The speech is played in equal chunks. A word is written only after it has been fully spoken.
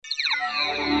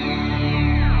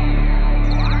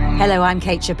Hello, I'm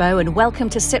Kate Chabot and welcome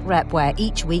to SitRep, where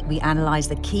each week we analyse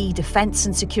the key defence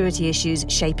and security issues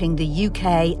shaping the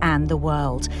UK and the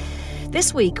world.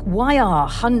 This week, why are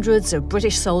hundreds of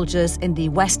British soldiers in the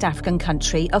West African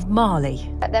country of Mali?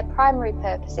 Their primary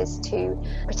purpose is to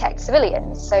protect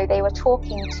civilians, so they were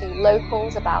talking to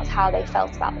locals about how they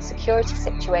felt about the security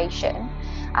situation,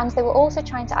 and they were also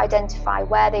trying to identify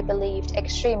where they believed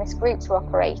extremist groups were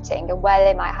operating and where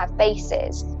they might have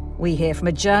bases. We hear from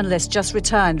a journalist just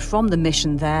returned from the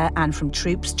mission there and from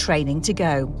troops training to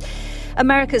go.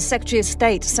 America's Secretary of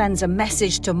State sends a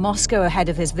message to Moscow ahead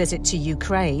of his visit to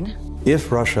Ukraine.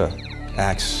 If Russia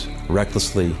acts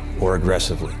recklessly or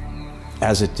aggressively,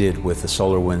 as it did with the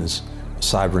SolarWinds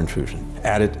cyber intrusion,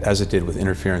 as it did with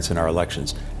interference in our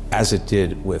elections, as it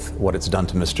did with what it's done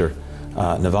to Mr.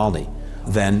 Navalny,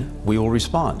 then we will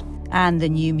respond. And the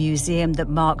new museum that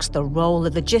marks the role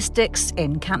of logistics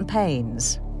in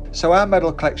campaigns. So our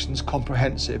medal collection is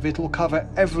comprehensive. It'll cover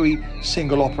every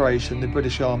single operation the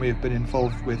British Army have been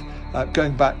involved with,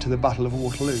 going back to the Battle of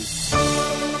Waterloo.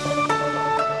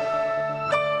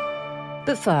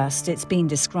 But first, it's been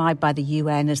described by the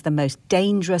UN as the most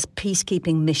dangerous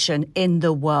peacekeeping mission in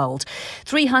the world.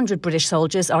 300 British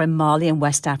soldiers are in Mali and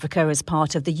West Africa as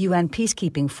part of the UN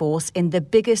Peacekeeping force in the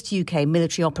biggest UK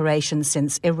military operation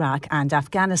since Iraq and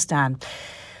Afghanistan.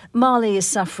 Mali is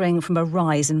suffering from a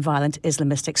rise in violent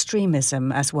Islamist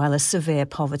extremism as well as severe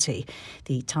poverty.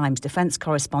 The Times defence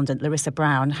correspondent Larissa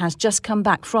Brown has just come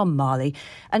back from Mali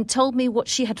and told me what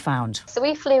she had found. So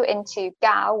we flew into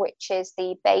Gao, which is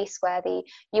the base where the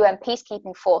UN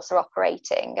Peacekeeping force are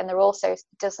operating, and there are also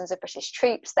dozens of British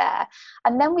troops there.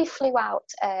 And then we flew out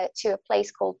to a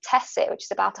place called Tessit, which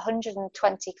is about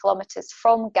 120 kilometres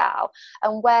from Gao,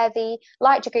 and where the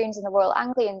Light Dragoons and the Royal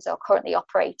Anglians are currently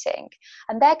operating.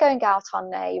 And they're going out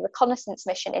on a reconnaissance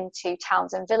mission into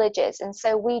towns and villages, and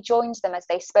so we joined them as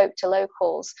they spoke to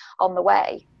locals on the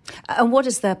way. And what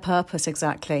is their purpose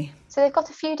exactly? So they've got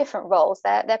a few different roles.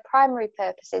 Their primary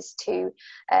purpose is to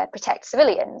protect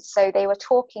civilians. So they were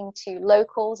talking to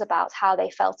locals about how they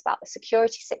felt about the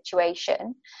security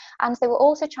situation. And they were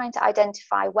also trying to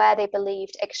identify where they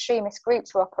believed extremist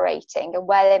groups were operating and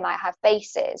where they might have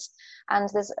bases. And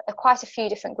there's quite a few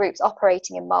different groups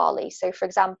operating in Mali. So, for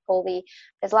example, the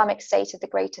Islamic State of the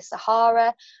Greater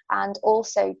Sahara, and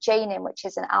also Janim, which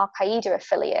is an Al-Qaeda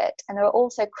affiliate. And there are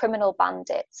also criminal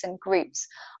bandits and groups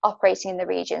operating in the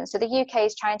region. So the UK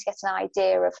is trying to get an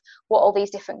idea of what all these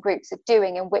different groups are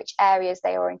doing and which areas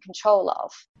they are in control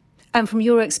of. And from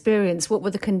your experience, what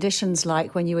were the conditions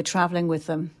like when you were travelling with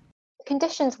them? The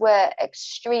conditions were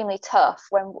extremely tough.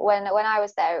 When I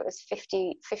was there, it was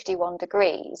 51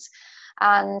 degrees.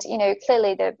 And, you know,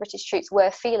 clearly the British troops were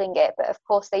feeling it, but of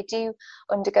course they do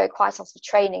undergo quite a lot of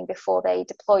training before they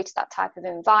deploy to that type of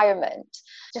environment.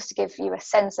 Just to give you a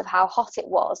sense of how hot it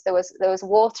was, there was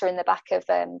water in the back of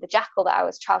the jackal that I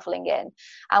was travelling in.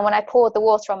 And when I poured the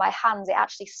water on my hands, it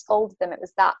actually scalded them. It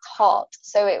was that hot.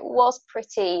 So it was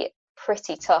pretty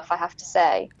tough, I have to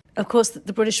say. Of course,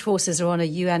 the British forces are on a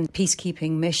UN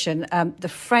peacekeeping mission. The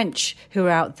French who are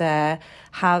out there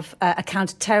have a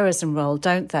counter-terrorism role,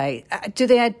 don't they? Do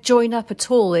they join up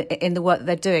at all in the work that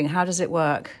they're doing? How does it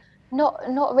work? Not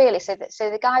really. So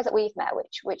the guys that we've met,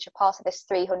 which are part of this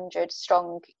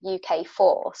 300-strong UK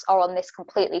force, are on this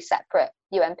completely separate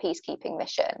UN peacekeeping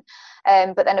mission.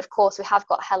 But then, of course, we have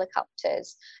got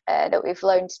helicopters that we've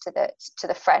loaned to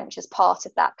the French as part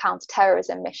of that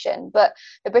counter-terrorism mission. But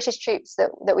the British troops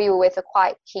that we were with are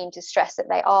quite keen to stress that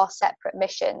they are separate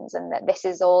missions and that this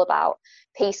is all about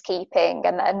peacekeeping,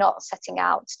 and they're not setting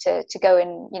out to go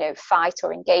and, you know, fight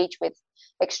or engage with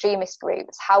extremist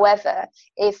groups. However,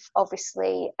 if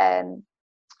obviously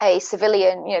a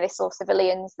civilian, you know, they saw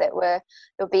civilians that were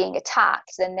being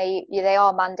attacked, then they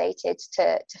are mandated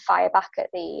to fire back at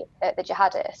the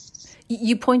jihadists.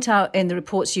 You point out in the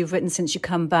reports you've written since you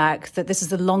come back that this is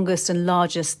the longest and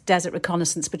largest desert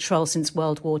reconnaissance patrol since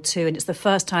World War II, and it's the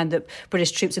first time that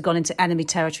British troops have gone into enemy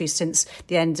territory since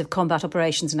the end of combat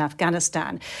operations in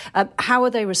Afghanistan. How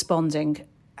are they responding?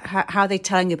 How are they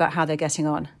telling you about how they're getting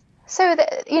on? So,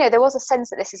 there was a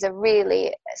sense that this is a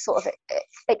really sort of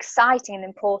exciting and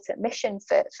important mission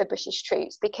for British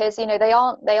troops, because, you know, they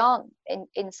aren't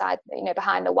inside, you know,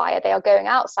 behind the wire. They are going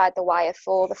outside the wire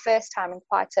for the first time in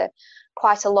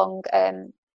quite a long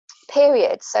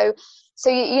period. So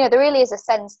you know, there really is a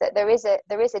sense that there is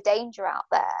a danger out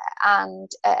there, and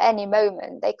at any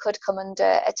moment they could come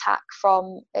under attack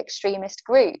from extremist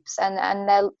groups, and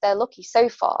they're lucky so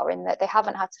far in that they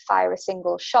haven't had to fire a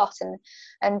single shot,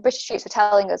 and British troops were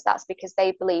telling us that's because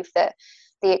they believe that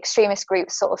the extremist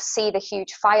groups sort of see the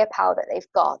huge firepower that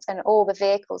they've got and all the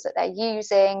vehicles that they're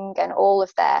using and all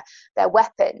of their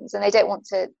weapons, and they don't want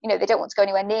to go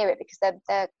anywhere near it because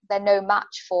they're no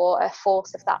match for a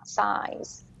force of that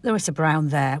size. Larissa Brown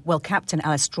there. Well, Captain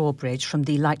Alice Strawbridge from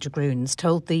the Light Dragoons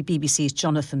told the BBC's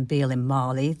Jonathan Beale in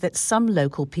Mali that some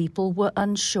local people were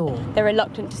unsure. They're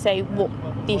reluctant to say what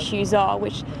the issues are,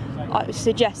 which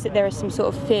suggests that there is some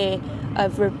sort of fear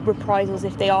of reprisals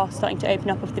if they are starting to open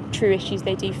up of the true issues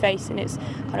they do face, and it's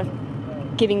kind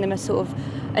of giving them a sort of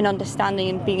an understanding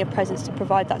and being a presence to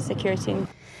provide that security.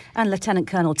 And Lieutenant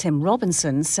Colonel Tim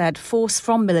Robinson said force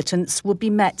from militants would be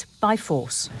met by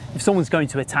force. If someone's going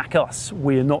to attack us,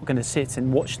 we're not going to sit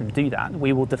and watch them do that.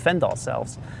 We will defend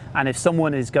ourselves. And if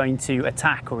someone is going to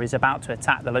attack or is about to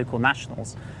attack the local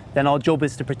nationals, then our job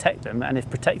is to protect them. And if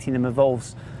protecting them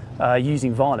involves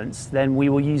using violence, then we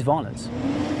will use violence.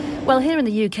 Well, here in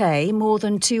the UK, more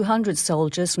than 200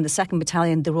 soldiers from the 2nd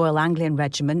Battalion, the Royal Anglian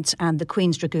Regiment and the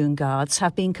Queen's Dragoon Guards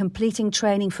have been completing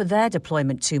training for their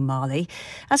deployment to Mali,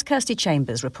 as Kirsty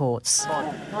Chambers reports. 3,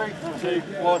 2,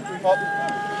 1,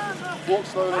 up. Walk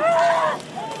slowly.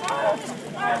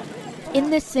 In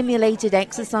this simulated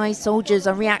exercise, soldiers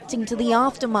are reacting to the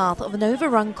aftermath of an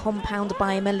overrun compound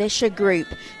by a militia group.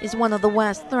 It's one of the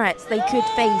worst threats they could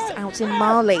face out in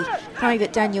Mali.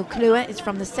 Private Daniel Kluwer is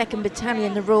from the 2nd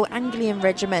Battalion, the Royal Anglian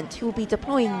Regiment, who will be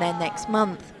deploying there next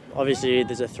month. Obviously,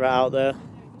 there's a threat out there,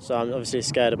 so I'm obviously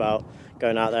scared about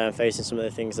going out there and facing some of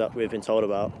the things that we've been told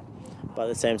about. But at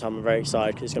the same time, I'm very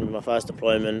excited because it's going to be my first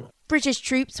deployment. British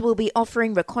troops will be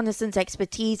offering reconnaissance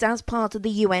expertise as part of the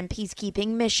UN Peacekeeping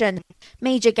mission.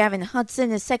 Major Gavin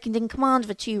Hudson is second in command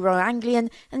for 2 Royal Anglian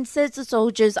and says the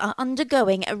soldiers are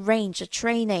undergoing a range of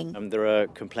training. There are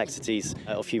complexities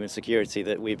of human security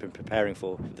that we've been preparing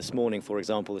for. This morning, for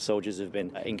example, the soldiers have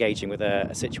been engaging with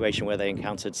a situation where they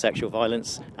encountered sexual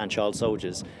violence and child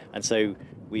soldiers. And so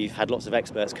we've had lots of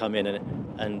experts come in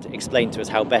and explain to us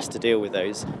how best to deal with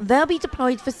those. They'll be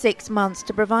deployed for 6 months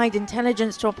to provide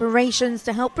intelligence to operations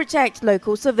to help protect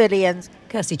local civilians.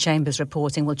 Kirsty Chambers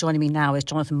reporting. Well, joining me now is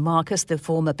Jonathan Marcus, the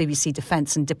former BBC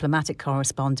Defence and Diplomatic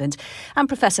Correspondent, and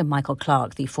Professor Michael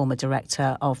Clarke, the former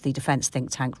director of the defence think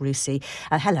tank RUSI.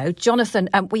 Hello, Jonathan.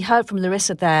 We heard from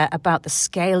Larissa there about the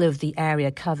scale of the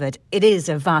area covered. It is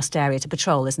a vast area to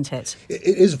patrol, isn't it? It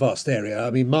is a vast area.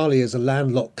 I mean, Mali is a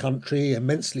landlocked country,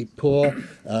 immensely poor,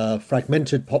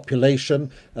 fragmented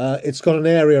population. It's got an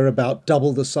area about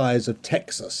double the size of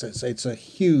Texas. It's a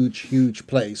huge, huge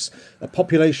place. A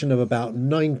population of about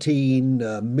 19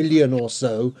 million or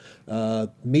so.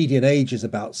 Median age is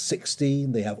about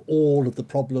 16. They have all of the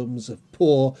problems of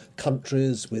poor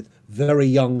countries with very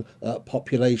young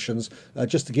populations.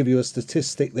 Just to give you a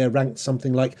statistic, they're ranked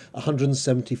something like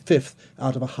 175th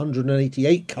out of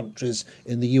 188 countries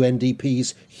in the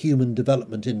UNDP's Human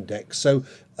Development Index. So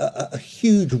a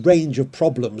huge range of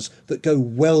problems that go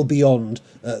well beyond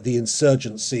the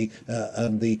insurgency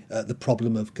and the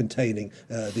problem of containing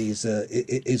these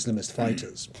Islamist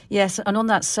fighters. Yes, and on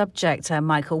that subject,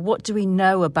 Michael, what do we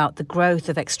know about the growth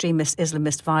of extremist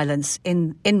Islamist violence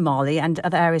in Mali and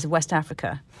other areas of West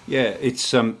Africa? Yeah,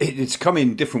 it's come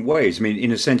in different ways. I mean,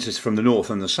 in a sense, it's from the north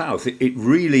and the south. It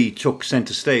really took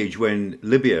centre stage when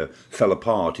Libya fell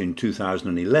apart in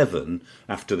 2011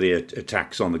 after the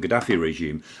attacks on the Gaddafi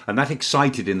regime. And that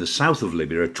excited in the south of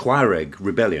Libya a Tuareg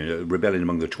rebellion, a rebellion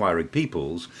among the Tuareg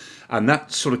peoples. And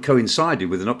that sort of coincided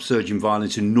with an upsurge in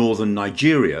violence in northern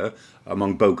Nigeria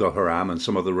among Boko Haram and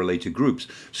some other related groups.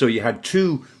 So you had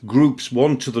two groups,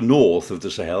 one to the north of the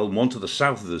Sahel and one to the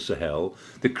south of the Sahel,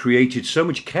 that created so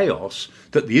much chaos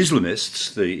that the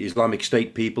Islamists, the Islamic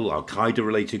State people, Al-Qaeda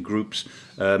related groups,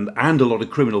 and a lot of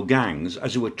criminal gangs,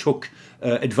 as it were, took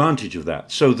advantage of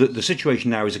that. So the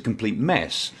situation now is a complete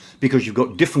mess because you've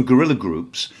got different guerrilla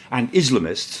groups and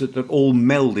Islamists that all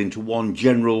meld into one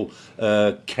general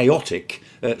chaotic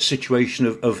situation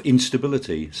of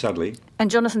instability, sadly. And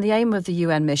Jonathan, the aim of the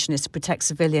UN mission is to protect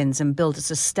civilians and build a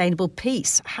sustainable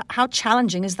peace. How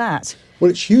challenging is that? Well,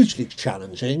 it's hugely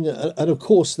challenging. And of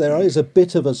course, there is a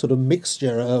bit of a sort of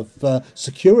mixture of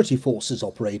security forces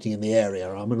operating in the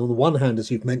area. I mean, on the one hand, as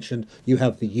you've mentioned, you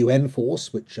have the UN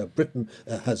force, which Britain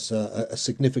has a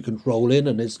significant role in,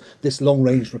 and this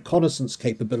long-range reconnaissance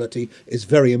capability is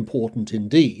very important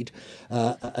indeed.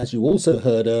 As you also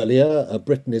heard earlier,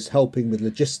 Britain is helping with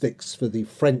logistics for the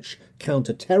French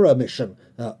counter-terror mission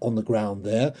on the ground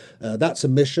there. That's a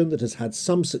mission that has had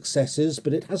some successes,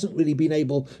 but it hasn't really been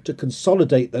able to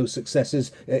consolidate those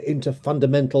successes into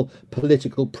fundamental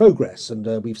political progress.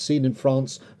 And we've seen in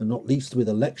France, and not least with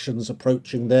elections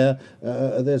approaching there,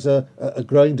 there's a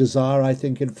growing desire, I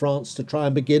think, in France to try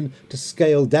and begin to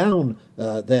scale down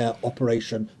their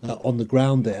operation on the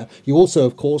ground there. You also,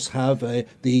 of course, have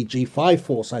the G5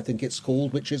 force, I think it's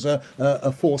called, which is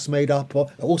a force made up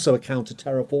of, also a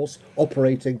counter-terror force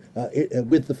operating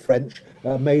with the French,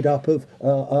 made up of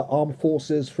armed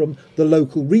forces from the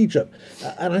local region.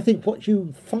 And I think what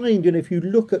you find, if you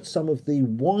look at some of the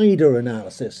wider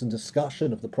analysis and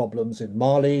discussion of the problems in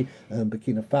Mali,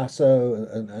 Burkina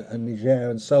Faso and Niger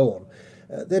and so on,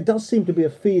 there does seem to be a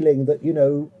feeling that,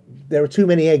 there are too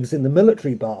many eggs in the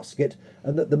military basket,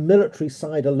 and that the military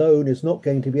side alone is not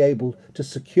going to be able to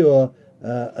secure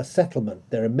a settlement.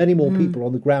 There are many more people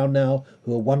on the ground now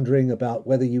who are wondering about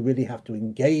whether you really have to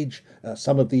engage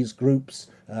some of these groups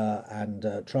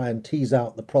and try and tease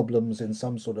out the problems in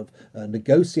some sort of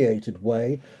negotiated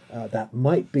way. That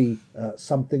might be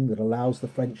something that allows the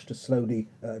French to slowly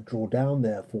draw down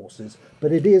their forces,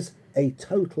 but it is a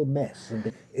total mess. And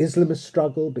the Islamist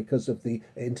struggle, because of the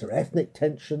inter-ethnic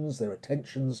tensions, there are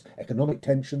tensions, economic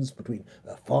tensions between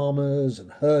farmers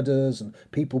and herders and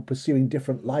people pursuing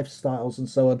different lifestyles and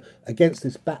so on, against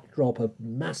this backdrop of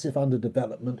massive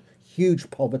underdevelopment, huge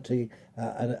poverty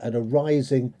and a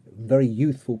rising, very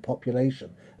youthful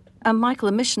population. And Michael,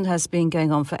 the mission has been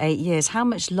going on for 8 years. How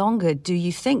much longer do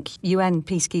you think UN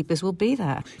peacekeepers will be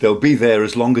there? They'll be there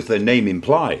as long as their name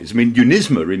implies. I mean,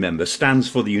 UNISMA, remember, stands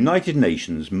for the United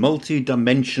Nations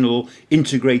Multi-Dimensional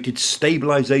Integrated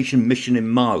Stabilisation Mission in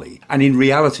Mali. And in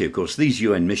reality, of course, these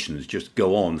UN missions just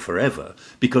go on forever,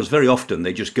 because very often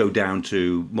they just go down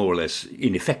to more or less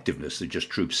ineffectiveness. They're just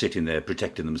troops sitting there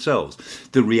protecting themselves.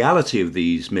 The reality of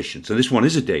these missions, and this one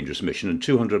is a dangerous mission, and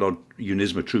 200-odd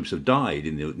UNISMA troops have died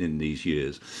in these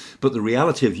years. But the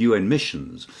reality of UN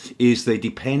missions is they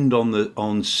depend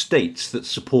on states that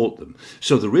support them.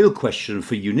 So the real question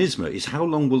for UNISMA is, how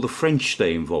long will the French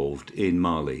stay involved in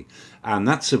Mali? And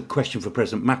that's a question for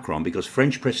President Macron, because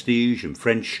French prestige and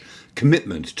French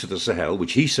commitment to the Sahel,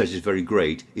 which he says is very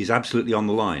great, is absolutely on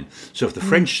the line. So if the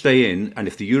French stay in, and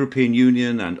if the European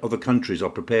Union and other countries are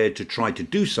prepared to try to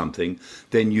do something,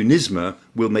 then UNISMA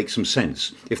will make some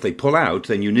sense. If they pull out,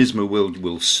 then UNISMA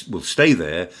will stay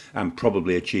there and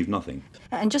probably achieve nothing.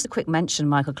 And just a quick mention,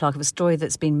 Michael Clark, of a story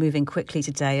that's been moving quickly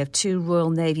today of 2 Royal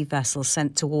Navy vessels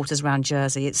sent to waters around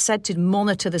Jersey. It's said to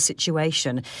monitor the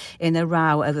situation in a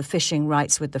row over fishing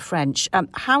rights with the French.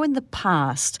 How in the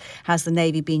past has the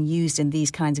Navy been used in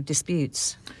these kinds of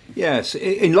disputes? Yes,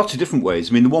 in lots of different ways.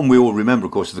 I mean, the one we all remember,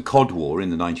 of course, is the Cod War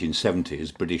in the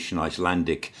 1970s. British and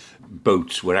Icelandic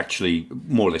boats were actually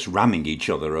more or less ramming each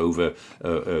other over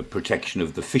protection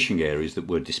of the fishing areas that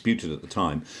were disputed at the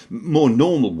time. More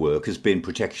normal work has been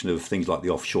protection of things like the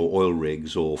offshore oil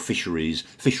rigs or fishery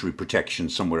protection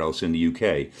somewhere else in the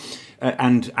UK.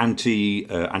 And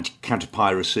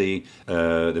counter-piracy,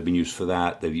 they've been used for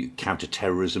that. They've used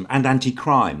counter-terrorism and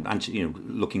anti-crime,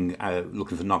 looking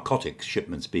for narcotics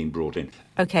shipments being brought in.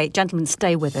 OK, gentlemen,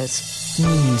 stay with us.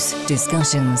 News,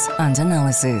 discussions and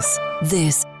analysis.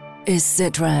 This is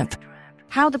SITREP.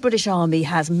 How the British Army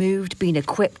has moved, been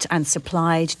equipped and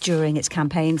supplied during its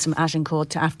campaigns from Agincourt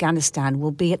to Afghanistan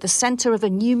will be at the centre of a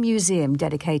new museum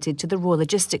dedicated to the Royal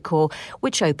Logistic Corps,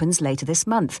 which opens later this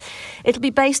month. It'll be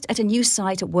based at a new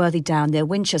site at Worthy Down near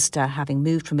Winchester, having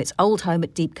moved from its old home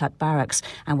at Deepcut Barracks,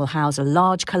 and will house a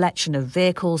large collection of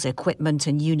vehicles, equipment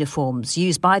and uniforms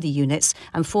used by the units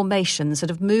and formations that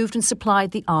have moved and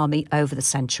supplied the Army over the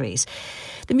centuries.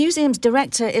 The museum's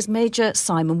director is Major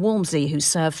Simon Walmsley, who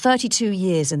served 32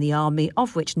 years in the Army,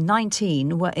 of which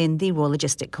 19 were in the Royal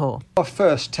Logistic Corps. Our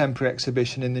first temporary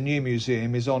exhibition in the new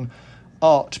museum is on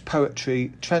art,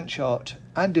 poetry, trench art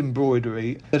and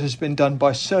embroidery that has been done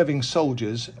by serving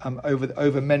soldiers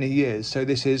over many years. So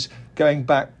this is going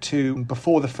back to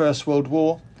before the First World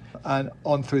War and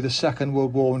on through the Second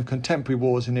World War and contemporary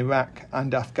wars in Iraq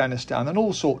and Afghanistan, and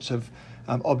all sorts of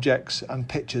objects and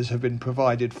pictures have been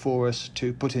provided for us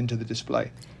to put into the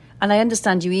display. And I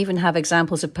understand you even have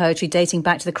examples of poetry dating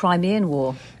back to the Crimean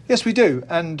War. Yes, we do.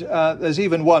 And there's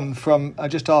even one from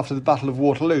just after the Battle of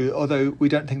Waterloo, although we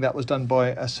don't think that was done by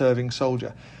a serving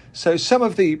soldier. So some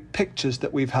of the pictures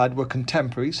that we've had were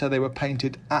contemporary, so they were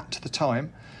painted at the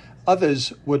time.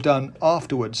 Others were done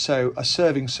afterwards. So a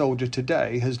serving soldier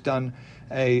today has done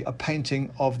a painting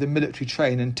of the military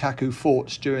train in Taku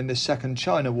forts during the Second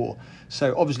China War.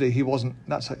 So obviously he wasn't,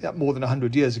 that's more than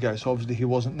 100 years ago, so obviously he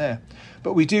wasn't there.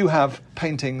 But we do have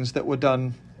paintings that were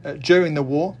done during the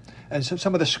war. And so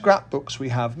some of the scrapbooks we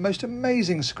have, most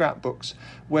amazing scrapbooks,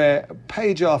 where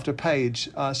page after page,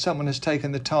 someone has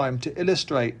taken the time to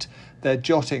illustrate their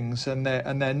jottings and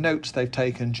their notes they've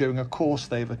taken during a course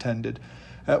they've attended.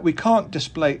 We can't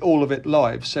display all of it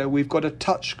live, so we've got a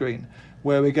touchscreen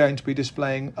where we're going to be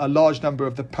displaying a large number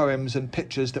of the poems and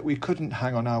pictures that we couldn't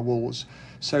hang on our walls,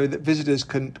 so that visitors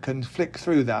can flick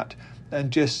through that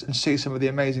and see some of the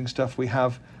amazing stuff we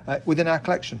have within our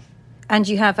collection. And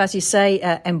you have, as you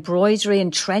say, embroidery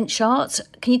and trench art.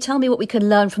 Can you tell me what we can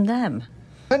learn from them?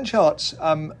 Trench arts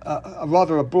are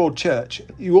rather a broad church.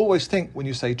 You always think when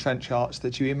you say trench arts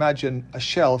that you imagine a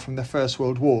shell from the First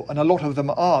World War, and a lot of them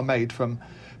are made from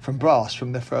brass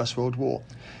from the First World War.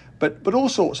 But all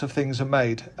sorts of things are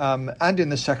made, and in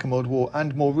the Second World War,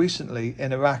 and more recently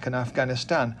in Iraq and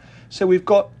Afghanistan. So we've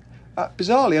got,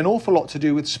 bizarrely, an awful lot to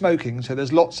do with smoking. So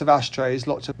there's lots of ashtrays,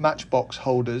 lots of matchbox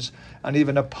holders, and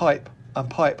even a pipe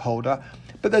holder.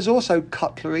 But there's also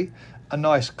cutlery, a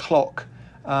nice clock,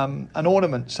 and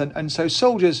ornaments. And so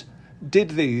soldiers did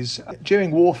these.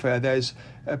 During warfare, there's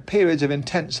periods of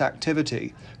intense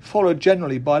activity, followed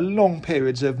generally by long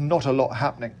periods of not a lot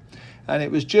happening. And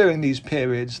it was during these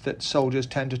periods that soldiers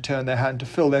tend to turn their hand to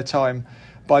fill their time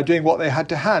by doing what they had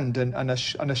to hand, and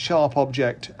a sharp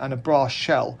object and a brass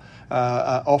shell,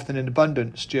 often in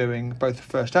abundance during both the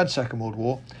First and Second World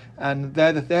War. And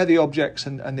they're the objects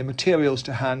and the materials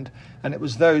to hand, and it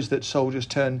was those that soldiers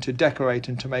turned to decorate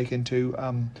and to make into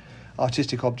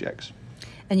artistic objects.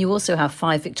 And you also have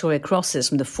 5 Victoria Crosses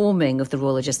from the forming of the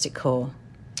Royal Logistic Corps.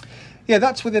 Yeah,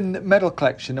 that's within the medal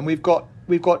collection, and we've got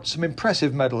some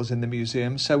impressive medals in the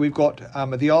museum. So we've got the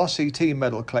RCT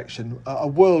medal collection, a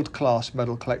world-class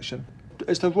medal collection.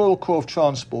 It's the Royal Corps of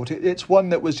Transport. It's one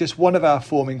that was just one of our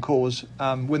forming corps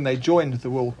when they joined the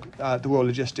Royal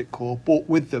Logistic Corps, brought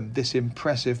with them this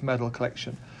impressive medal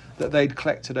collection that they'd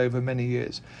collected over many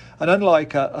years. And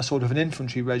unlike a sort of an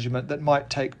infantry regiment that might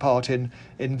take part in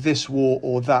this war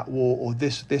or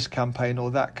this campaign or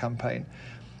that campaign,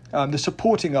 the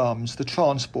supporting arms, the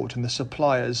transport and the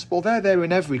suppliers, well, they're there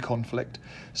in every conflict.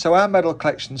 So our medal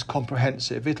collection's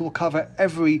comprehensive. It will cover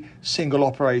every single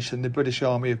operation the British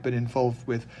Army have been involved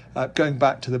with, going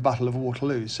back to the Battle of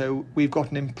Waterloo. So we've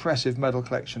got an impressive medal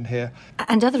collection here.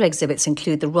 And other exhibits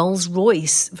include the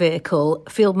Rolls-Royce vehicle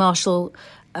Field Marshal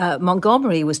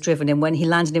Montgomery was driven in when he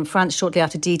landed in France shortly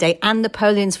after D-Day, and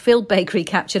Napoleon's field bakery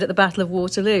captured at the Battle of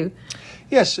Waterloo.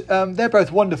 Yes, they're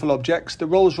both wonderful objects. The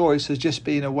Rolls-Royce has just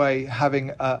been away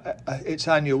having its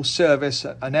annual service,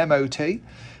 an MOT,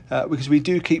 because we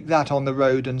do keep that on the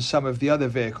road and some of the other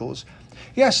vehicles.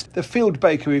 Yes, the field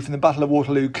bakery from the Battle of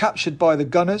Waterloo, captured by the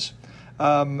gunners,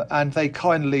 and they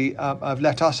kindly have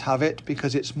let us have it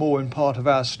because it's more in part of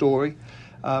our story.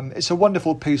 It's a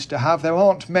wonderful piece to have. There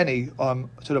aren't many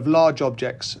sort of large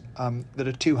objects that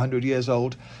are 200 years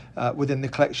old within the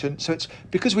collection. So it's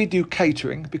because we do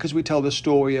catering, because we tell the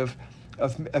story of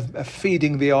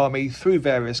feeding the army through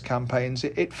various campaigns,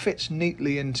 it fits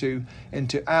neatly into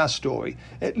our story.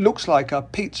 It looks like a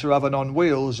pizza oven on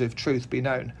wheels, if truth be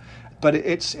known. But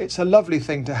it's a lovely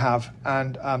thing to have,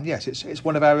 and yes, it's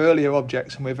one of our earlier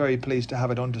objects, and we're very pleased to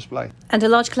have it on display. And a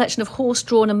large collection of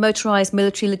horse-drawn and motorised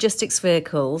military logistics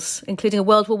vehicles, including a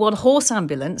World War I horse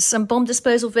ambulance and bomb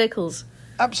disposal vehicles.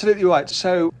 Absolutely right.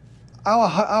 So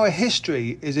our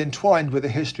history is entwined with the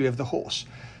history of the horse.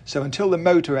 So until the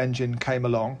motor engine came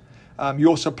along,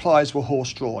 your supplies were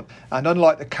horse-drawn. And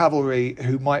unlike the cavalry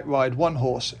who might ride one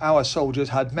horse, our soldiers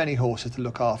had many horses to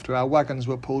look after. Our wagons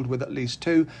were pulled with at least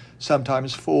 2,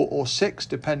 sometimes 4 or 6,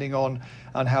 depending on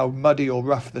how muddy or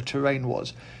rough the terrain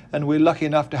was. And we're lucky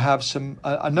enough to have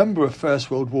a number of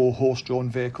First World War horse-drawn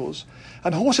vehicles.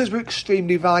 And horses were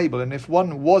extremely valuable, and if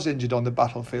one was injured on the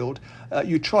battlefield,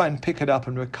 you try and pick it up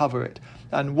and recover it.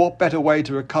 And what better way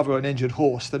to recover an injured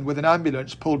horse than with an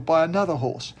ambulance pulled by another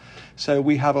horse? So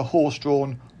we have a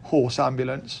horse-drawn horse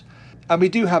ambulance. And we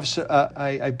do have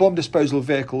a bomb disposal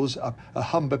vehicles, a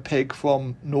Humber pig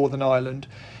from Northern Ireland.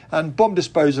 And bomb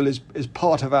disposal is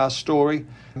part of our story.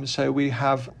 So we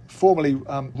have formerly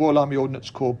Royal Army Ordnance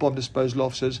Corps bomb disposal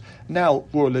officers, now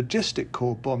Royal Logistic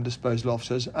Corps bomb disposal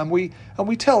officers. And we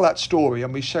tell that story,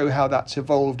 and we show how that's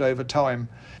evolved over time.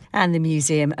 And the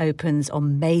museum opens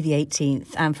on May the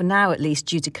 18th. And for now, at least,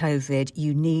 due to COVID,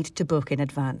 you need to book in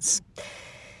advance.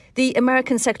 The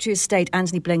American Secretary of State,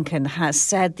 Antony Blinken, has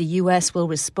said the US will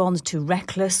respond to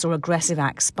reckless or aggressive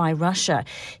acts by Russia.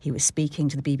 He was speaking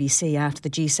to the BBC after the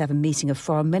G7 meeting of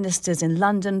foreign ministers in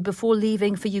London before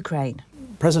leaving for Ukraine.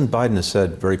 President Biden has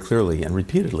said very clearly and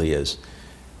repeatedly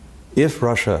if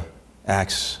Russia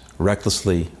acts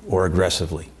recklessly or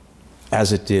aggressively,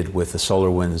 as it did with the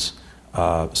SolarWinds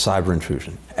cyber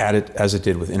intrusion, as it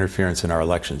did with interference in our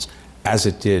elections, as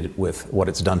it did with what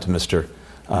it's done to Mr.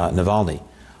 Navalny,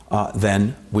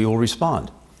 then we will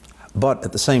respond. But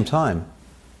at the same time,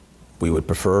 we would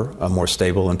prefer a more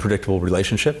stable and predictable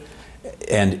relationship.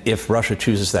 And if Russia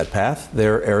chooses that path,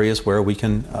 there are areas where we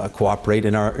can cooperate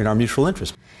in our mutual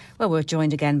interest. Well, we're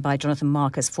joined again by Jonathan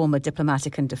Marcus, former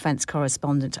diplomatic and defence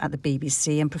correspondent at the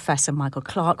BBC, and Professor Michael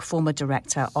Clark, former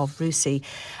director of RUSI.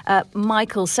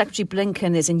 Michael, Secretary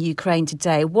Blinken is in Ukraine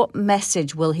today. What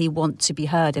message will he want to be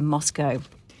heard in Moscow?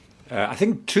 I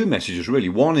think two messages, really.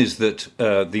 One is that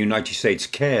the United States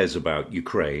cares about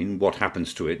Ukraine, what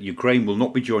happens to it. Ukraine will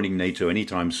not be joining NATO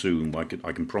anytime soon, I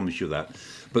can promise you that.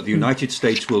 But the United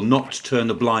States will not turn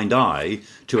a blind eye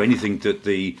to anything that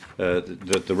the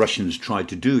Russians tried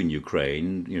to do in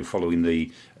Ukraine, following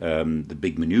the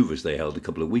big manoeuvres they held a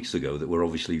couple of weeks ago that were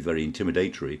obviously very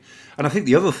intimidatory. And I think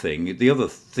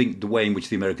the way in which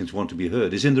the Americans want to be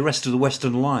heard is in the rest of the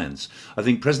Western alliance. I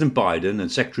think President Biden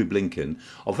and Secretary Blinken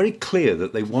are very clear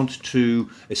that they want to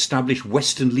establish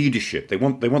Western leadership. They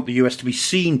want the US to be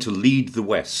seen to lead the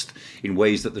West in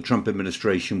ways that the Trump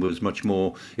administration was much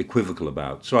more equivocal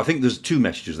about. So I think there's two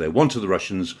messages there, one to the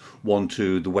Russians, one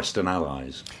to the Western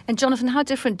allies. And Jonathan, how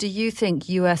different do you think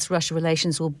US-Russia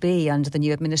relations will be under the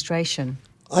new administration?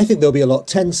 I think they'll be a lot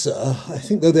tenser. I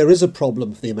think, though, there is a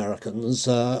problem for the Americans,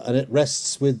 and it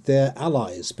rests with their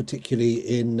allies, particularly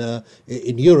in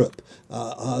Europe.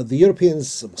 The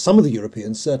Europeans, some of the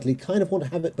Europeans certainly kind of want to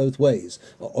have it both ways.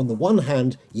 On the one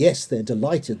hand, yes, they're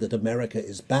delighted that America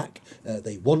is back.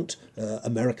 They want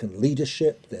American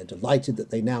leadership. They're delighted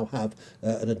that they now have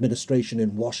an administration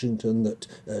in Washington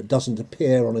that doesn't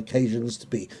appear on occasions to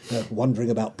be wondering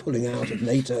about pulling out of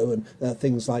NATO and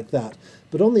things like that.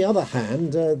 But on the other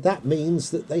hand, that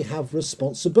means that they have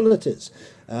responsibilities.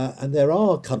 And there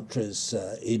are countries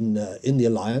in the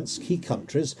alliance, key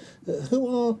countries, who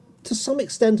are to some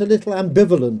extent a little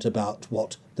ambivalent about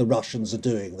what the Russians are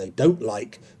doing. They don't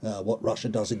like what Russia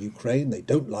does in Ukraine. They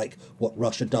don't like what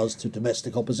Russia does to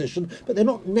domestic opposition, but they're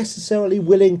not necessarily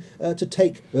willing to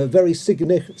take very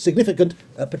significant,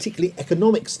 particularly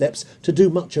economic steps to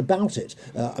do much about it.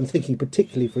 I'm thinking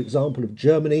particularly, for example, of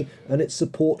Germany and its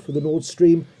support for the Nord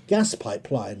Stream gas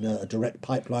pipeline, a direct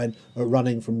pipeline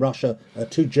running from Russia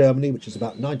to Germany, which is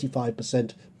about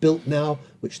 95% built now,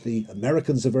 which the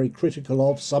Americans are very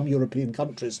critical of. Some European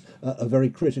countries are very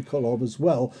critical of as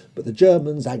well. But the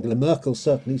Germans, Angela Merkel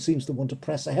certainly seems to want to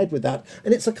press ahead with that.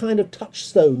 And it's a kind of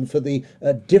touchstone for the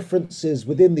differences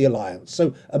within the alliance.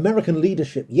 So American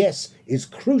leadership, yes, is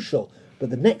crucial.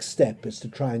 But the next step is to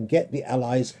try and get the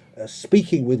allies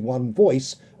speaking with one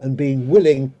voice and being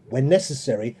willing, when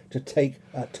necessary, to take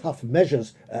tough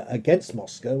measures against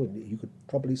Moscow, and you could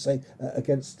probably say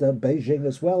against Beijing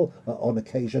as well on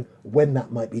occasion, when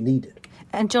that might be needed.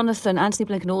 And Jonathan, Antony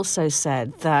Blinken also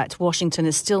said that Washington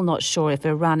is still not sure if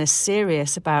Iran is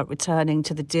serious about returning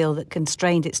to the deal that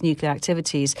constrained its nuclear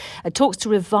activities. Talks to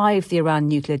revive the Iran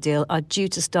nuclear deal are due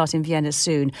to start in Vienna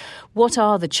soon. What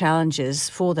are the challenges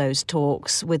for those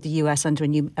talks with the US under a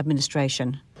new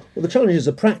administration? Well, the challenges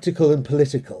are practical and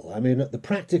political. I mean, at the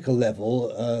practical level,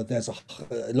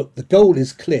 the goal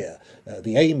is clear.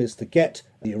 The aim is to get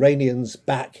the Iranians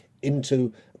back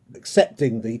into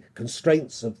accepting the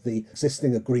constraints of the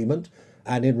existing agreement,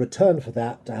 and in return for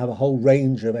that, to have a whole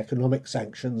range of economic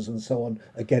sanctions and so on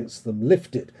against them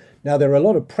lifted. Now, there are a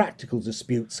lot of practical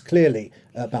disputes, clearly,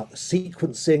 about the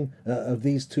sequencing of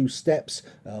these two steps,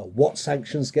 what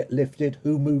sanctions get lifted,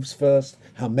 who moves first,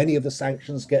 how many of the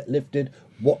sanctions get lifted,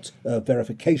 what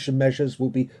verification measures will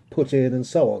be put in, and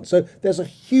so on. So there's a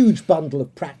huge bundle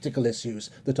of practical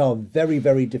issues that are very,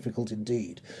 very difficult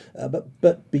indeed.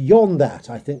 But beyond that,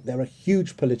 I think there are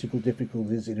huge political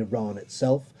difficulties in Iran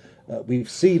itself. We've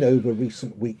seen over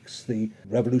recent weeks the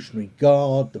Revolutionary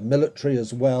Guard, the military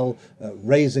as well,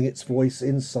 raising its voice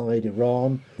inside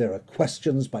Iran. There are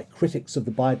questions by critics of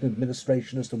the Biden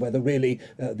administration as to whether really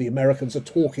the Americans are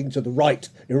talking to the right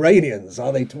Iranians.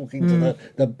 Are they talking to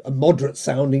the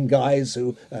moderate-sounding guys,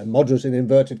 who, moderate in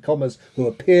inverted commas, who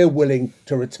appear willing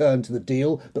to return to the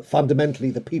deal, but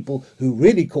fundamentally the people who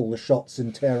really call the shots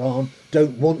in Tehran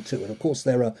don't want to. And of course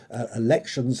there are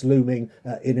elections looming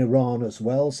in Iran as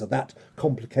well, so that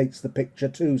complicates the picture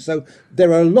too. So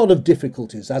there are a lot of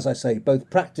difficulties, as I say, both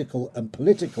practical and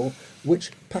political, which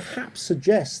perhaps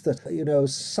suggests that,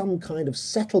 some kind of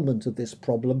settlement of this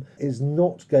problem is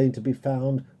not going to be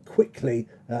found quickly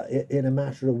in a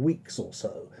matter of weeks or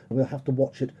so. We'll have to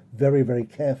watch it very, very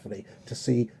carefully to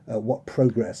see what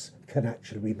progress can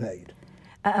actually be made.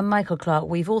 And Michael Clark,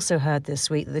 we've also heard this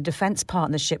week that the defence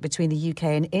partnership between the UK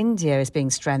and India is being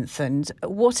strengthened.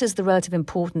 What is the relative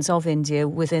importance of India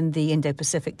within the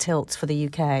Indo-Pacific tilt for the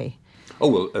UK? Oh,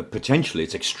 well, potentially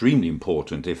it's extremely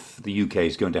important if the UK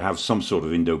is going to have some sort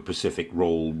of Indo-Pacific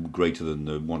role greater than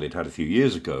the one it had a few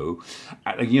years ago.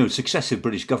 Successive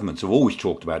British governments have always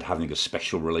talked about having a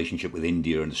special relationship with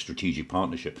India and a strategic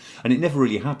partnership, and it never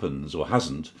really happens or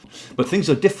hasn't. But things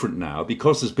are different now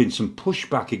because there's been some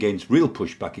real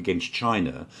pushback against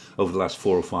China over the last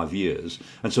 4 or 5 years.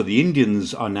 And so the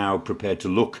Indians are now prepared to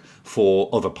look for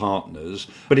other partners,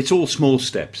 but it's all small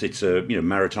steps. It's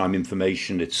maritime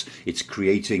information. It's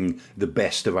creating the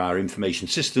best of our information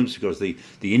systems because the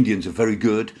Indians are very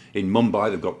good. In Mumbai,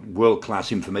 they've got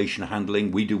world-class information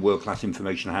handling. We do world-class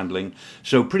information handling.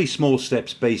 So pretty small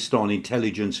steps based on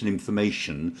intelligence and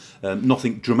information.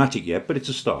 Nothing dramatic yet, but it's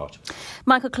a start.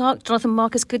 Michael Clark, Jonathan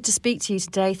Marcus, good to speak to you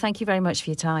today. Thank you very much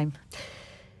for your time.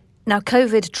 Now,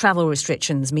 COVID travel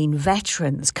restrictions mean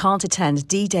veterans can't attend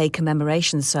D-Day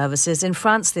commemoration services in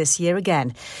France this year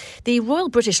again. The Royal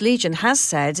British Legion has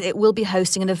said it will be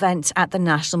hosting an event at the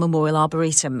National Memorial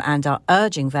Arboretum and are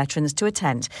urging veterans to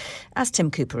attend, as Tim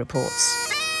Cooper reports.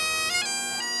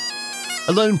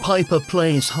 A lone piper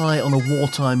plays high on a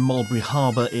wartime Mulberry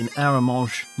Harbour in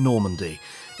Arromanches, Normandy.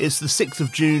 It's the 6th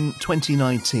of June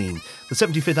 2019, the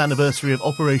 75th anniversary of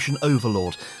Operation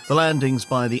Overlord, the landings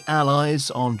by the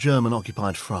Allies on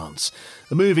German-occupied France.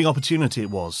 A moving opportunity it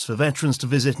was for veterans to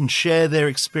visit and share their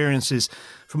experiences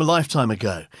from a lifetime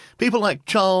ago. People like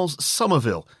Charles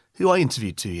Somerville, who I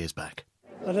interviewed 2 years back.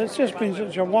 But it's just been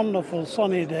such a wonderful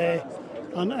sunny day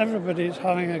and everybody's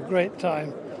having a great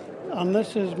time. And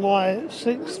this is my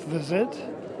 6th visit,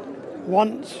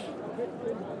 once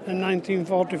in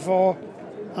 1944,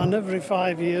 and every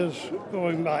 5 years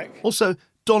going back. Also,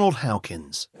 Donald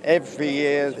Howkins. Every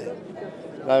year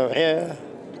they're here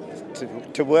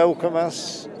to welcome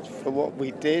us for what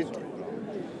we did,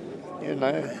 and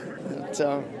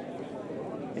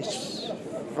it's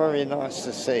very nice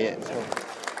to see it.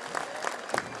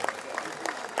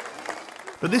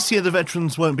 But this year the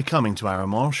veterans won't be coming to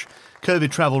Arromanches.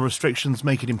 COVID travel restrictions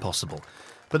make it impossible.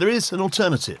 But there is an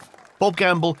alternative. Bob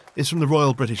Gamble is from the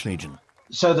Royal British Legion.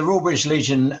 So the Royal British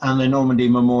Legion and the Normandy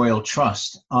Memorial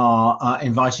Trust are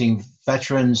inviting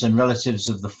veterans and relatives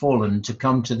of the fallen to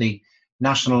come to the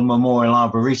National Memorial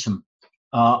Arboretum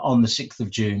on the 6th of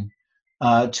June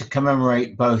to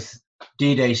commemorate both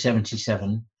D-Day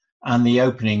 77 and the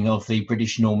opening of the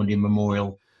British Normandy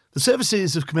Memorial. The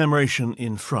services of commemoration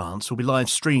in France will be live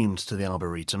streamed to the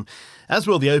Arboretum, as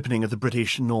will the opening of the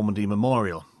British Normandy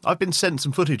Memorial. I've been sent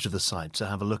some footage of the site to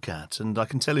have a look at, and I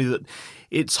can tell you that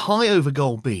it's high over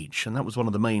Goal Beach, and that was one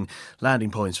of the main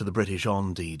landing points for the British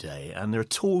on D-Day. And there are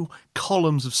tall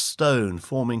columns of stone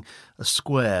forming a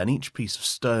square, and each piece of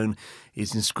stone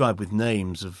is inscribed with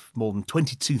names of more than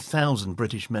 22,000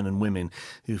 British men and women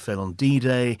who fell on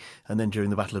D-Day and then during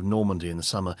the Battle of Normandy in the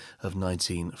summer of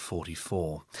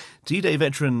 1944. D-Day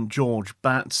veteran George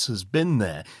Batts has been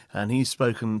there, and he's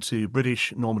spoken to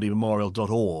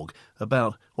BritishNormandyMemorial.org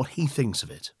about what he thinks of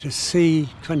it. To see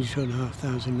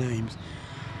 22,500 names,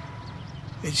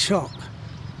 it's shock,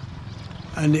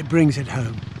 and it brings it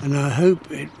home. And I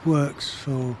hope it works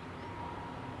for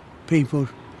people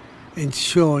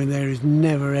ensuring there is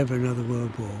never ever another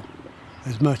world war,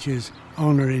 as much as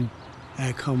honouring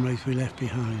our comrades we left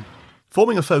behind.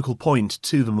 Forming a focal point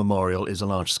to the memorial is a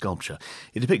large sculpture.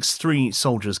 It depicts 3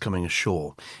 soldiers coming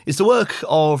ashore. It's the work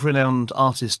of renowned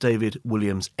artist David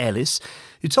Williams Ellis,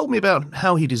 who told me about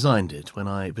how he designed it when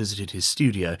I visited his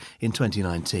studio in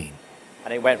 2019.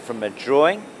 And it went from a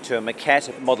drawing to a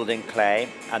maquette modelled in clay,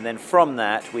 and then from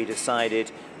that we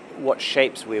decided what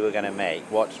shapes we were going to make,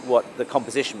 what the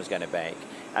composition was going to make,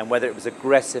 and whether it was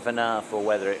aggressive enough or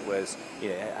whether it was,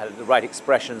 had the right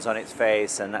expressions on its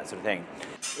face and that sort of thing.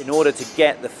 In order to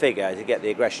get the figure, to get the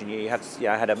aggression, I had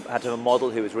to have a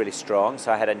model who was really strong.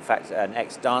 So I had, in fact, an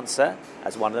ex-dancer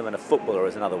as one of them and a footballer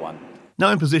as another one.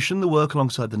 Now in position, the work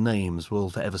alongside the names will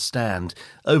forever stand,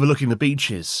 overlooking the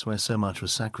beaches where so much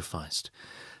was sacrificed.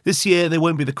 This year, there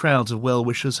won't be the crowds of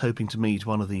well-wishers hoping to meet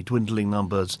one of the dwindling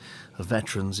numbers of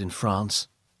veterans in France.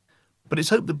 But it's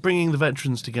hoped that bringing the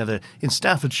veterans together in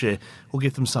Staffordshire will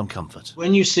give them some comfort.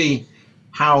 When you see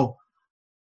how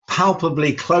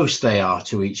palpably close they are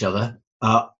to each other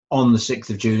on the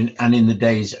 6th of June and in the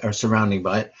days are surrounding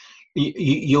by it,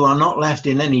 you are not left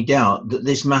in any doubt that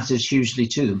this matters hugely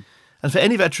to them. And for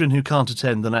any veteran who can't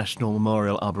attend the National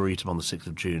Memorial Arboretum on the 6th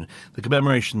of June, the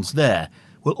commemorations there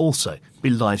will also be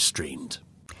live streamed.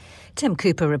 Tim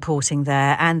Cooper reporting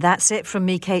there. And that's it from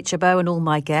me, Kate Chabot, and all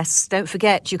my guests. Don't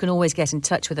forget, you can always get in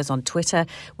touch with us on Twitter.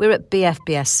 We're at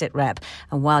BFBS SitRep.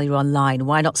 And while you're online,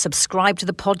 why not subscribe to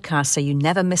the podcast so you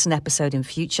never miss an episode in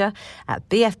future at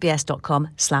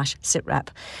bfbs.com/sitrep.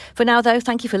 For now, though,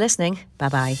 thank you for listening.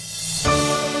 Bye-bye.